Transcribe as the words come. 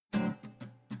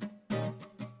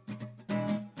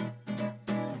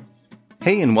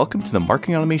Hey, and welcome to the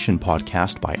Marketing Automation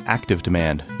Podcast by Active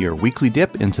Demand, your weekly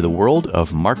dip into the world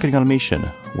of marketing automation,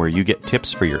 where you get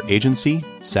tips for your agency,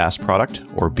 SaaS product,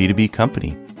 or B2B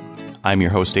company. I'm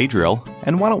your host, Adriel,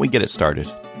 and why don't we get it started?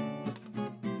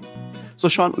 So,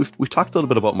 Sean, we've talked a little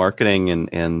bit about marketing,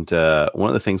 and one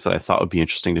of the things that I thought would be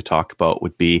interesting to talk about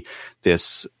would be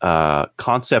this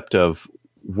concept of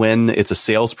when it's a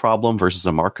sales problem versus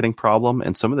a marketing problem,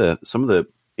 and some of the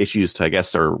issues to, I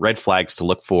guess, or red flags to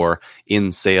look for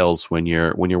in sales when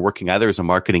you're working either as a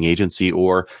marketing agency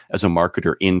or as a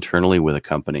marketer internally with a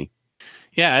company.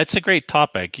 Yeah, it's a great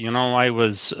topic. You know, I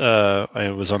was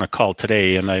on a call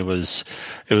today, and it was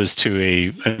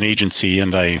to an agency,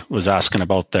 and I was asking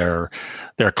about their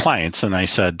clients, and I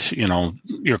said, you know,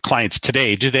 your clients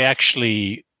today, do they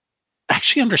actually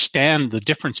understand the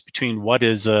difference between what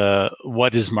is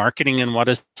marketing and what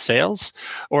is sales?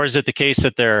 Or is it the case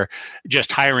that they're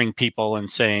just hiring people and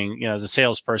saying, you know, as a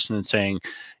salesperson and saying,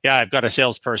 yeah, I've got a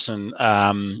salesperson,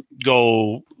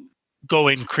 go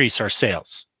increase our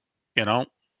sales? You know,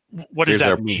 what does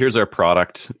that mean? Here's our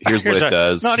product. Here's what it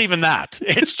does. Not even that.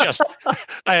 It's just,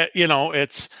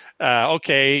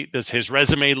 okay, does his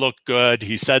resume look good?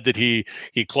 He said that he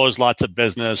closed lots of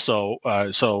business. So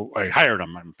I hired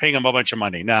him. I'm paying him a bunch of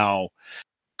money. Now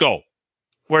go.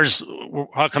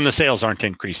 How come the sales aren't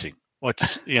increasing?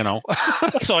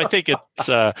 So I think it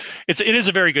is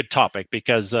a very good topic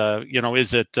because,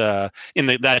 is it in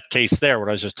that case there, what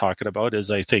I was just talking about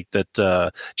is I think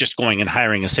that just going and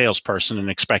hiring a salesperson and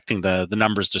expecting the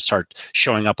numbers to start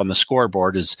showing up on the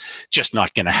scoreboard is just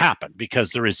not going to happen,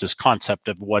 because there is this concept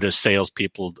of what is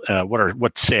salespeople,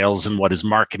 what's sales and what is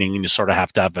marketing, and you sort of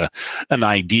have to have an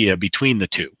idea between the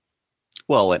two.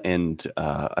 Well, and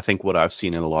I think what I've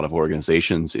seen in a lot of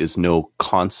organizations is no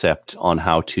concept on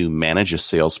how to manage a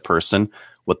salesperson,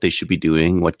 what they should be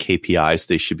doing, what KPIs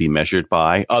they should be measured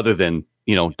by, other than,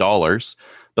 dollars.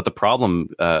 But the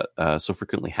problem so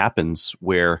frequently happens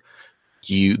where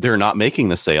they're not making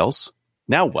the sales.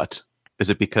 Now what? Is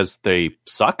it because they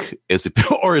suck?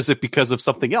 Or is it because of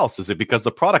something else? Is it because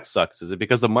the product sucks? Is it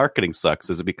because the marketing sucks?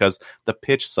 Is it because the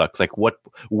pitch sucks? Like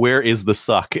where is the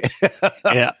suck?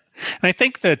 Yeah. And I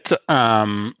think that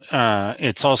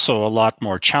it's also a lot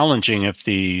more challenging if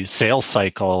the sales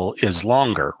cycle is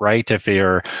longer, right? If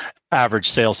your average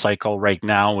sales cycle right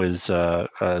now is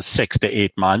 6 to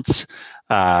 8 months,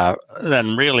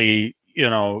 then really,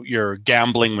 you're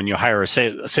gambling when you hire a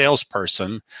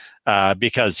salesperson,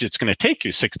 because it's going to take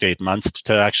you 6 to 8 months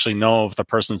to actually know if the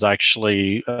person's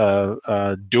actually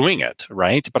doing it,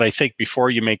 right? But I think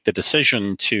before you make the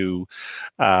decision to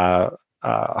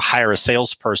hire a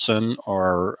salesperson,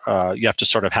 or you have to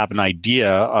sort of have an idea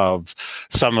of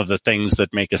some of the things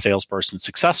that make a salesperson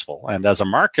successful. And as a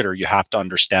marketer, you have to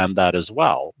understand that as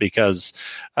well, because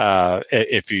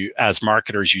if you, as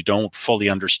marketers, you don't fully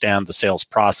understand the sales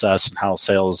process and how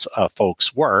sales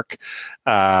folks work,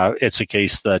 it's a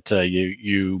case that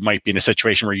you might be in a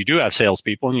situation where you do have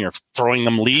salespeople and you're throwing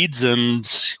them leads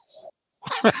and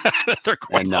they're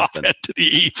going off into the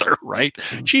ether, right?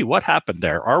 Gee, what happened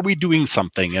there? Are we doing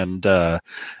something? And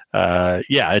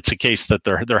it's a case that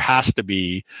there has to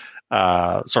be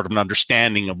sort of an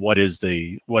understanding of what is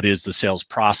the sales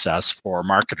process for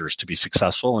marketers to be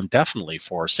successful, and definitely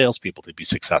for salespeople to be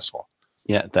successful.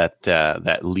 Yeah,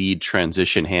 that lead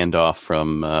transition handoff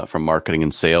from marketing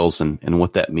and sales, and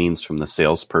what that means from the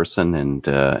salesperson,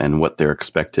 and what they're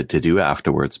expected to do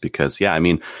afterwards. Because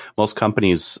most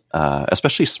companies,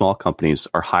 especially small companies,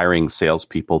 are hiring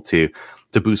salespeople to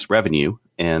boost revenue,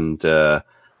 and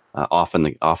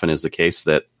often is the case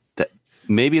that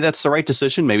maybe that's the right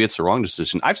decision, maybe it's the wrong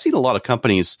decision. I've seen a lot of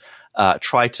companies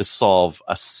try to solve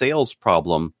a sales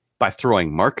problem by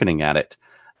throwing marketing at it.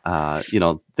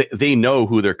 They know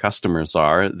who their customers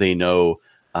are. They know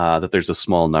that there's a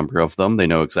small number of them. They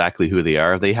know exactly who they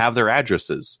are. They have their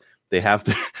addresses. They have,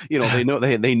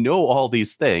 they know all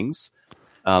these things.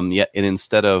 Yet, and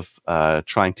instead of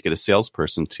trying to get a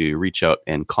salesperson to reach out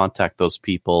and contact those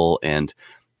people, and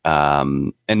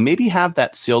maybe have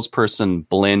that salesperson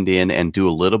blend in and do a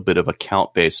little bit of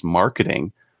account-based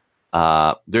marketing,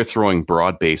 they're throwing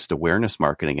broad-based awareness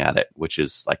marketing at it, which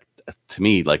is, like, to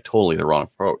me, like, totally the wrong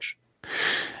approach.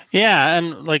 Yeah,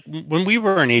 and like when we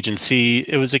were an agency,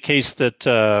 it was a case that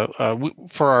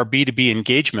for our B2B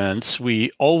engagements,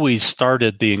 we always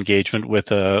started the engagement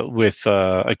with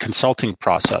a consulting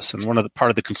process, and part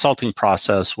of the consulting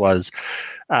process was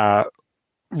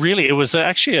really, it was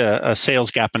actually a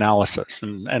sales gap analysis.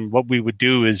 And what we would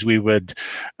do is we would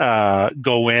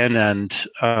go in and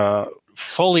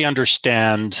fully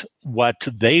understand what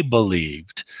they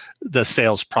believed the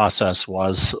sales process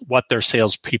was, what their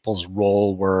salespeople's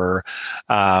role were,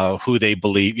 who they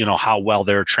believe, how well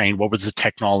they're trained, what was the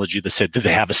technology that said, did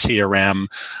they have a CRM,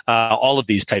 all of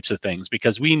these types of things.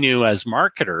 Because we knew as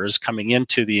marketers coming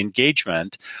into the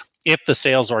engagement, if the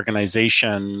sales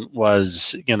organization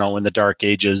was, in the dark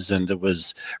ages and it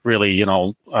was really,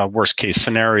 a worst case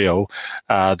scenario,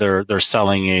 they're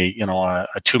selling a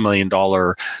 $2 million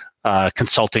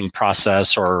consulting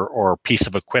process or piece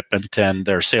of equipment, and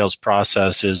their sales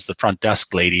process is the front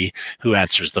desk lady who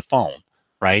answers the phone.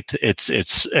 Right?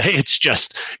 It's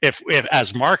just if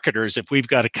as marketers, if we've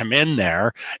got to come in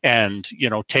there and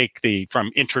take from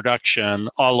introduction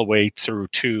all the way through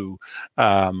to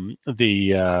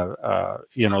the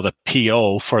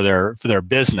PO for their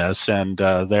business, and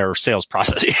their sales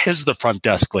process is the front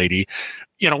desk lady,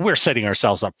 we're setting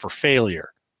ourselves up for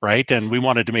failure. Right. And we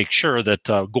wanted to make sure that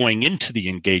going into the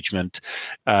engagement,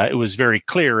 it was very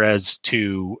clear as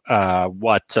to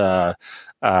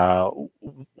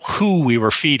who we were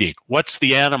feeding. What's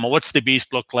the animal? What's the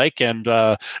beast look like? And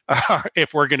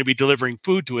if we're going to be delivering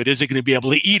food to it, is it going to be able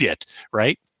to eat it?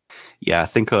 Right. Yeah, I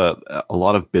think a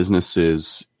lot of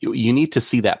businesses, you need to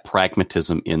see that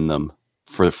pragmatism in them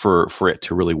for it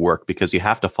to really work, because you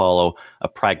have to follow a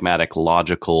pragmatic,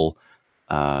 logical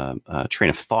train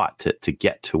of thought to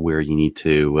get to where you need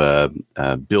to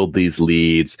build these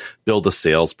leads, build a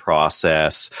sales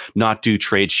process, not do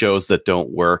trade shows that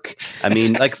don't work. I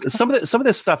mean, like some of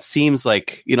this stuff seems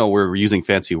like, we're using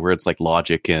fancy words like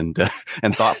logic and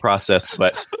thought process,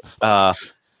 but a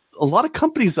lot of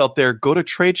companies out there go to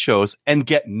trade shows and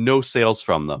get no sales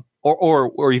from them.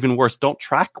 Or even worse, don't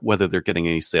track whether they're getting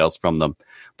any sales from them.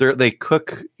 They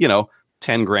cook,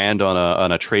 $10,000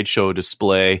 on a trade show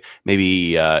display.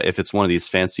 Maybe if it's one of these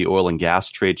fancy oil and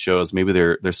gas trade shows, maybe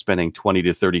they're spending 20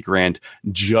 to 30 grand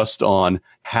just on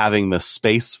having the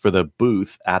space for the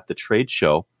booth at the trade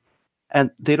show,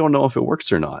 and they don't know if it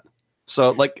works or not.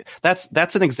 So, like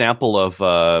that's an example of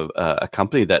a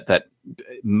company that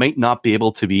might not be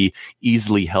able to be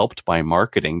easily helped by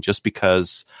marketing, just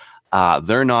because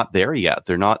they're not there yet.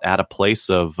 They're not at a place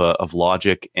of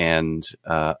logic and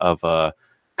of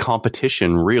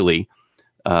competition, really,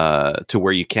 to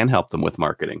where you can help them with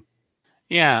marketing.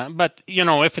 Yeah, but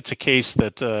if it's a case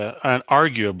that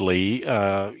arguably,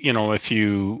 if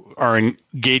you are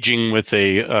engaging with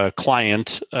a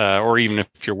client, or even if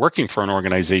you're working for an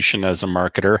organization as a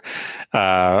marketer,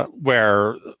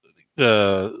 where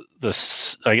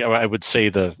I would say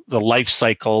the life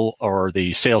cycle or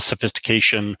the sales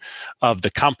sophistication of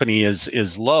the company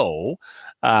is low.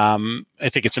 I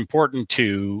think it's important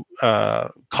to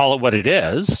call it what it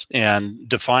is and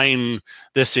define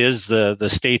this is the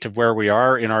state of where we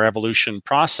are in our evolution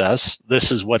process.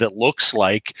 This is what it looks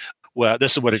like. Well,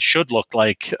 this is what it should look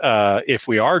like if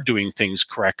we are doing things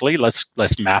correctly.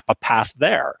 Let's map a path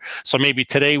there. So maybe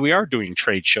today we are doing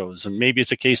trade shows, and maybe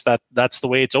it's a case that that's the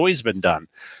way it's always been done.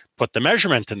 Put the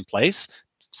measurement in place,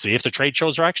 see if the trade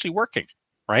shows are actually working.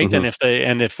 Right. Mm-hmm.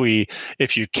 And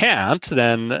if you can't,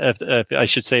 then if I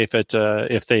should say,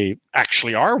 if they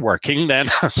actually are working, then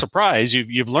surprise,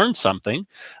 you've learned something.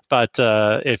 But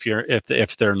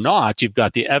if they're not, you've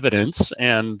got the evidence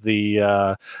and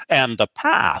the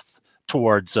path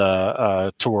towards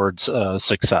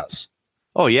success.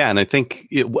 Oh yeah, and I think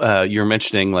you're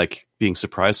mentioning like being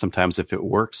surprised sometimes if it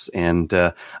works, and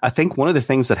I think one of the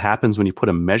things that happens when you put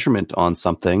a measurement on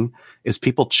something is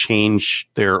people change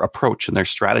their approach and their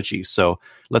strategy. So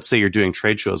let's say you're doing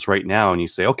trade shows right now, and you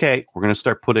say, okay, we're going to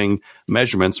start putting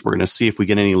measurements. We're going to see if we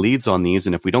get any leads on these,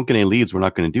 and if we don't get any leads, we're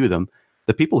not going to do them.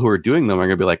 The people who are doing them are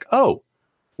going to be like, oh,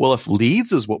 well, if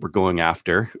leads is what we're going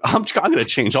after, I'm going to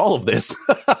change all of this.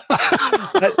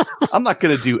 I'm not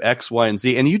going to do X, Y, and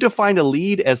Z. And you define a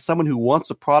lead as someone who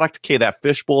wants a product. Okay, that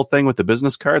fishbowl thing with the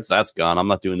business cards, that's gone. I'm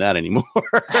not doing that anymore.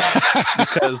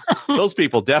 Because those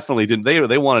people definitely didn't.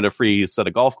 They wanted a free set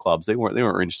of golf clubs. They weren't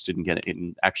interested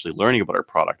in actually learning about our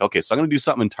product. Okay, so I'm going to do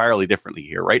something entirely differently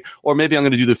here, right? Or maybe I'm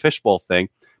going to do the fishbowl thing,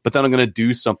 but then I'm going to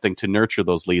do something to nurture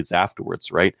those leads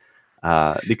afterwards, right?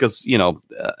 Because,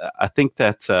 I think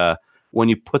that when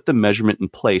you put the measurement in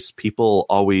place, people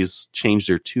always change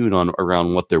their tune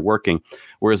around what they're working.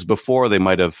 Whereas before they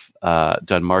might have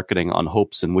done marketing on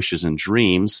hopes and wishes and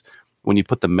dreams. When you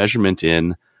put the measurement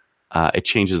in, it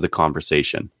changes the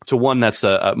conversation to one that's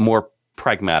a more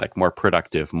pragmatic, more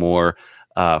productive, more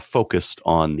focused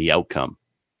on the outcome.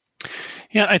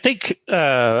 Yeah, I think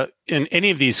in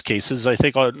any of these cases, I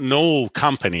think no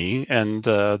company, and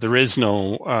there is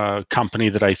no company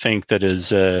that I think that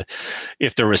is,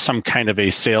 if there was some kind of a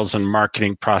sales and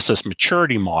marketing process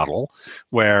maturity model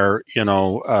where,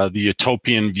 the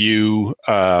utopian view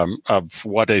of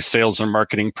what a sales and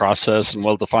marketing process and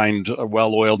well-defined,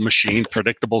 well-oiled machine,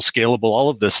 predictable, scalable, all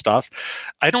of this stuff,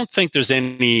 I don't think there's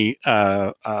any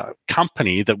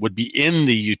company that would be in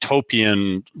the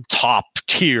utopian top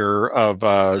tier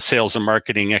of sales and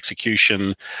marketing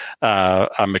execution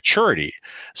maturity.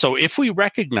 So if we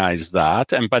recognize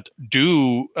that, but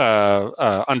do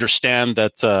understand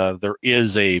that there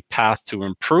is a path to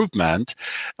improvement,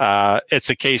 it's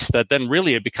a case that then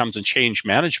really it becomes a change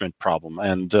management problem.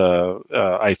 And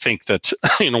I think that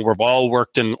we've all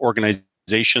worked in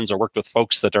organizations or worked with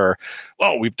folks that are,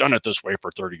 well, we've done it this way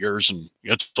for 30 years and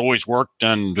it's always worked,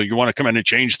 and you want to come in and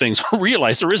change things.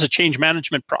 Realize there is a change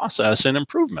management process and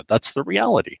improvement. That's the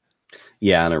reality.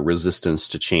 Yeah, and a resistance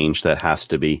to change that has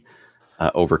to be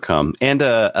overcome, and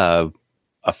a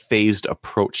phased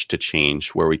approach to change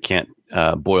where we can't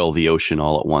boil the ocean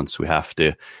all at once. We have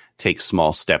to take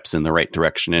small steps in the right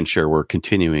direction, and ensure we're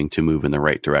continuing to move in the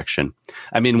right direction.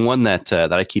 I mean, one that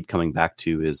I keep coming back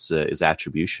to is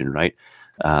attribution, right?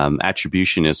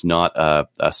 Attribution is not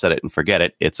a set it and forget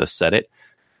it. It's a set it,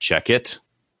 check it,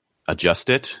 adjust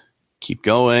it, keep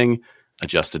going,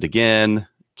 adjust it again,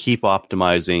 keep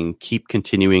optimizing, keep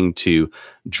continuing to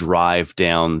drive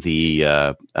down the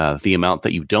amount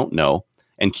that you don't know,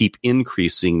 and keep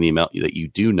increasing the amount that you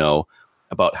do know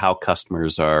about how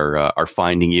customers are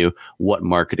finding you, what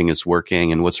marketing is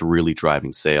working, and what's really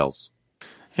driving sales.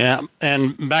 Yeah,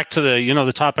 and back to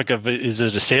the topic of, is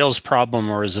it a sales problem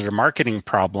or is it a marketing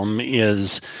problem?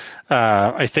 Is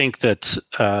I think that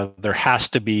there has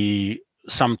to be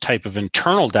some type of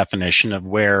internal definition of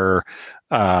where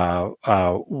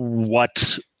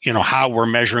what how we're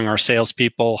measuring our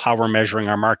salespeople, how we're measuring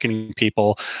our marketing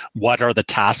people, what are the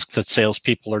tasks that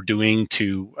salespeople are doing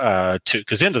to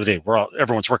because at the end of the day,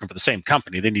 everyone's working for the same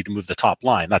company. They need to move the top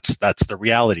line. That's the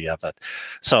reality of it.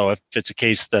 So if it's a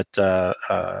case that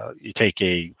you take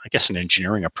an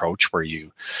engineering approach where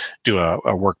you do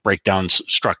a work breakdown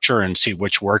structure and see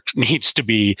which work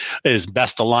is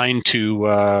best aligned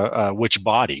to which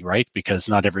body, right? Because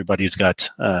not everybody's got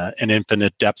an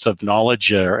infinite depth of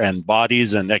knowledge and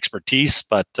bodies and expertise,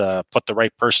 but put the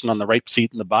right person on the right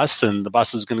seat in the bus, and the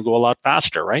bus is going to go a lot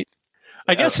faster, right?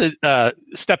 I guess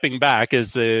stepping back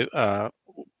is the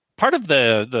part of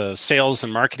the sales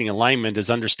and marketing alignment is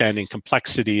understanding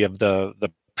complexity of the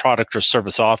product or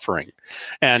service offering.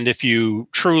 And if you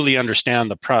truly understand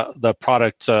the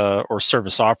product or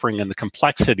service offering and the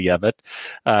complexity of it,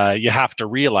 you have to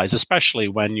realize, especially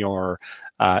when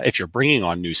if you're bringing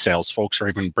on new sales folks or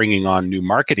even bringing on new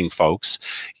marketing folks,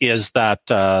 is that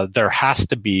there has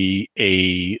to be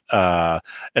an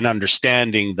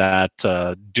understanding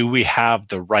that do we have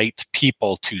the right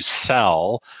people to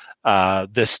sell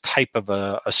this type of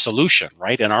a solution,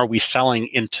 right? And are we selling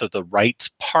into the right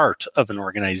part of an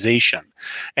organization?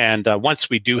 And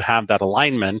once we do have that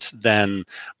alignment, then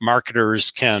marketers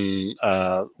can,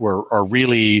 are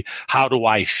really, how do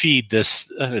I feed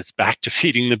this? It's back to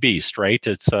feeding the beast, right?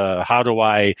 It's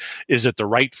is it the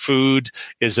right food?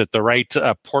 Is it the right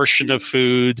portion of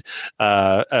food,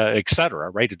 et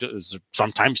cetera, right? It is,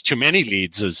 sometimes too many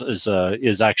leads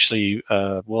is actually,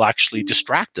 will actually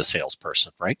distract a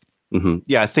salesperson, right? Mm-hmm.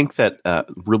 Yeah, I think that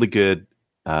really good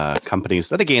companies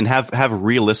that, again, have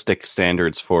realistic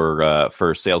standards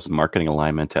for sales and marketing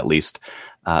alignment, at least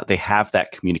they have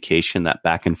that communication, that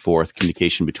back and forth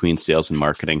communication between sales and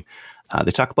marketing.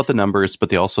 They talk about the numbers, but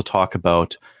they also talk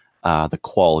about the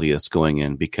quality that's going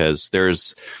in, because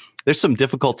there's some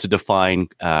difficult to define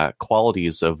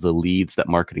qualities of the leads that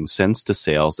marketing sends to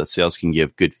sales that sales can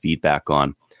give good feedback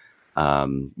on.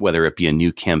 Whether it be a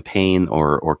new campaign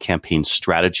or campaign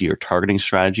strategy or targeting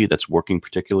strategy that's working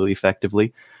particularly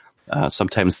effectively.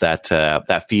 Sometimes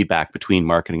that feedback between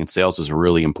marketing and sales is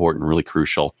really important, really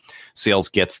crucial. Sales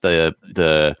gets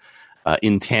the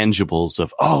intangibles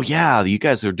of, oh yeah, you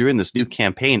guys are doing this new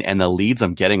campaign, and the leads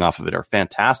I'm getting off of it are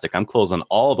fantastic. I'm closing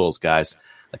all those guys.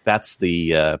 Like that's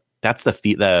the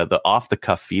off the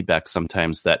cuff feedback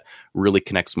sometimes that really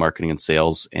connects marketing and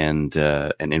sales and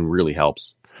really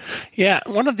helps. Yeah,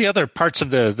 one of the other parts of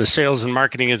the sales and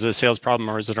marketing, is it a sales problem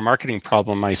or is it a marketing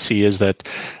problem, I see, is that,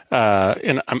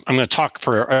 and I'm going to talk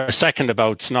for a second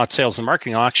about not sales and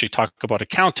marketing. I'll actually talk about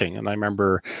accounting. And I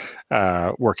remember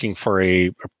working for a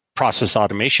process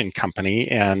automation company,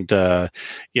 and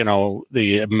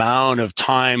the amount of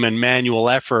time and manual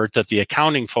effort that the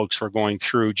accounting folks were going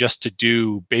through just to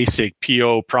do basic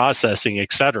PO processing,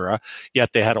 etc.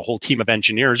 Yet they had a whole team of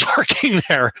engineers working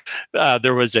there.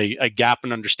 There was a gap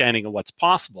in understanding of what's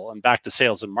possible. And back to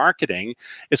sales and marketing,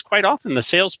 is quite often the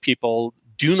salespeople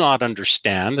do not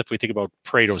understand. If we think about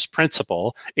Pareto's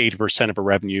principle, 80% of our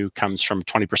revenue comes from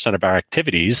 20% of our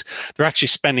activities. They're actually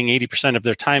spending 80% of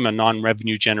their time on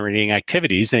non-revenue generating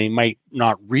activities. They might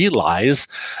not realize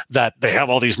that they have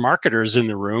all these marketers in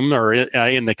the room or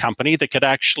in the company that could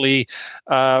actually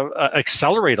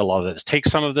accelerate a lot of this. Take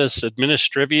some of this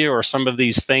administrivia or some of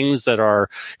these things that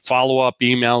are follow-up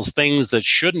emails, things that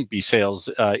shouldn't be sales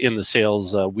in the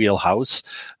sales wheelhouse,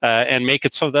 and make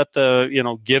it so that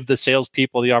give the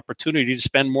salespeople the opportunity to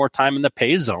spend more time in the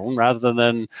pay zone rather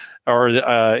than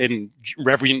in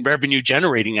revenue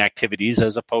generating activities,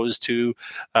 as opposed to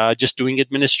just doing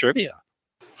administrivia.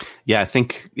 Yeah, I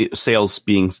think sales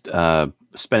being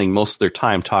spending most of their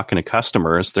time talking to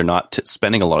customers, they're not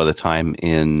spending a lot of the time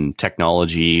in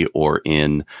technology or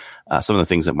in some of the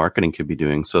things that marketing could be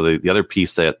doing. So the other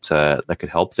piece that could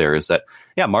help there is that,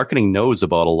 marketing knows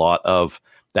about a lot of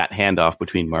that handoff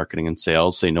between marketing and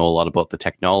sales. They know a lot about the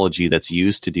technology that's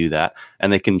used to do that,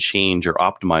 and they can change or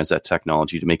optimize that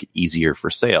technology to make it easier for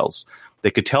sales.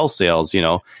 They could tell sales,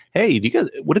 hey,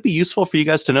 would it be useful for you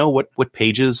guys to know what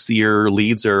pages your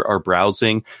leads are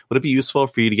browsing? Would it be useful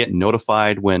for you to get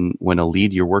notified when a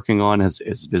lead you're working on has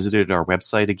visited our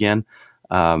website again?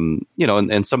 And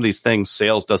some of these things,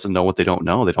 sales doesn't know what they don't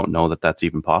know. They don't know that that's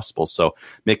even possible. So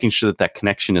making sure that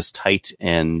connection is tight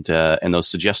and those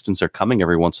suggestions are coming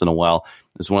every once in a while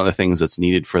is one of the things that's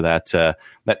needed for that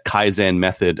Kaizen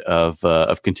method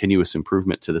of continuous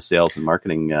improvement to the sales and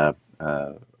marketing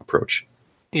approach.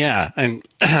 Yeah, and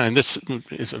this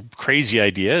is a crazy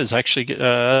idea. Is actually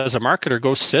as a marketer,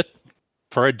 go sit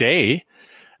for a day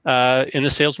in the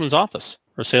salesman's office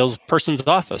or salesperson's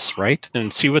office, right?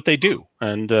 And see what they do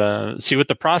and see what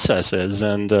the process is.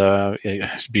 And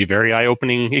it'd be a very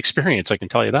eye-opening experience, I can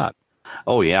tell you that.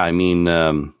 Oh, yeah. I mean, that's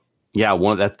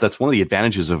one of the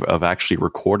advantages of actually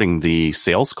recording the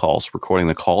sales calls, recording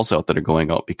the calls out that are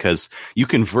going out, because you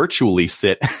can virtually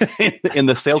sit in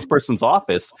the salesperson's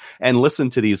office and listen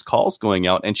to these calls going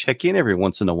out and check in every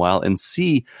once in a while and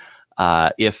see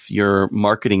if your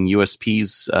marketing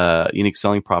USPs, unique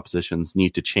selling propositions,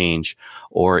 need to change,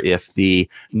 or if the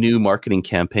new marketing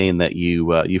campaign that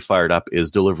you fired up is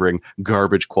delivering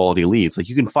garbage quality leads. Like,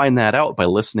 you can find that out by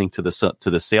listening to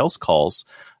the sales calls.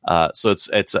 So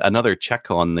it's another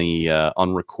check on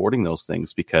on recording those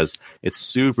things, because it's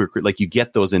super, like, you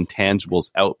get those intangibles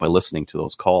out by listening to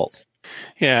those calls.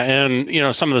 Yeah,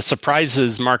 and some of the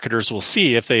surprises marketers will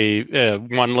see if they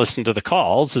listen to the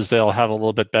calls is they'll have a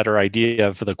little bit better idea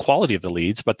of the quality of the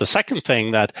leads. But the second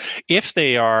thing, that if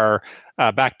they are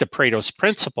back to Pareto's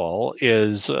principle,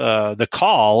 is the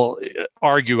call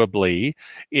arguably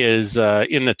is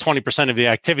in the 20% of the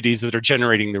activities that are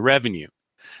generating the revenue.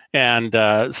 And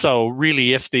so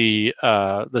really, if the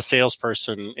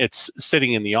salesperson, it's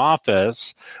sitting in the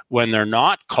office when they're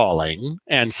not calling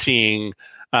and seeing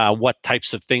what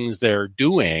types of things they're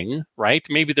doing, right?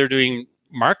 Maybe they're doing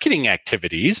marketing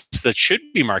activities that should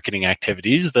be marketing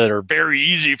activities that are very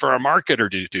easy for a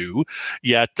marketer to do,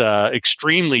 yet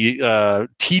extremely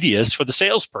tedious for the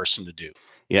salesperson to do.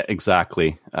 Yeah,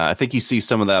 exactly. I think you see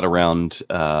some of that around,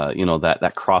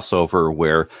 that crossover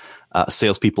where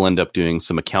salespeople end up doing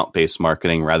some account-based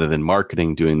marketing rather than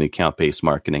marketing doing the account-based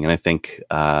marketing. And I think,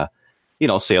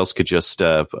 sales could just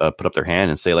put up their hand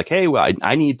and say, like, hey, well,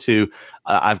 I need to,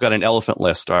 I've got an elephant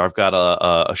list, or I've got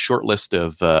a short list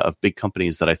of big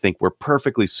companies that I think we're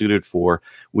perfectly suited for.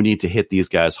 We need to hit these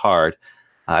guys hard.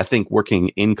 I think working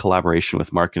in collaboration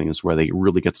with marketing is where they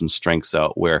really get some strengths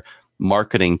out, where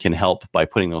marketing can help by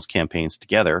putting those campaigns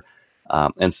together.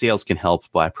 And sales can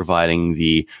help by providing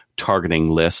the targeting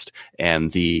list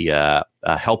and the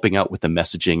helping out with the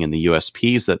messaging and the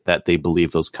USPs that they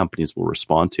believe those companies will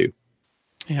respond to.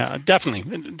 Yeah,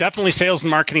 definitely. Sales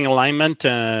and marketing alignment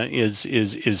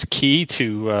is key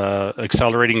to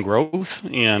accelerating growth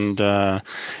and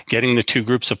getting the two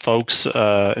groups of folks.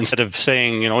 Instead of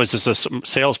saying, is this a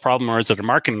sales problem or is it a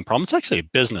marketing problem? It's actually a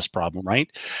business problem, right?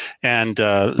 And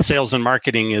sales and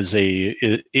marketing is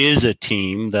a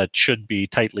team that should be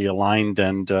tightly aligned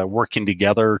and working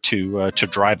together to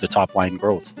drive the top line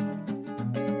growth.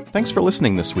 Thanks for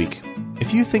listening this week.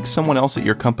 If you think someone else at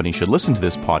your company should listen to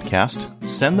this podcast,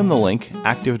 send them the link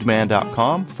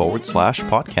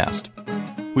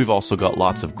activedemand.com/podcast. We've also got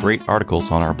lots of great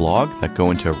articles on our blog that go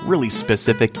into really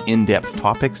specific, in-depth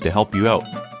topics to help you out.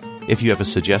 If you have a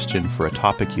suggestion for a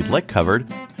topic you'd like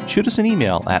covered, shoot us an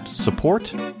email at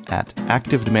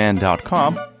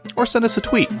support@activedemand.com or send us a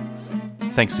tweet.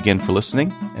 Thanks again for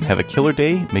listening, and have a killer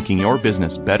day making your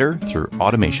business better through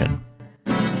automation.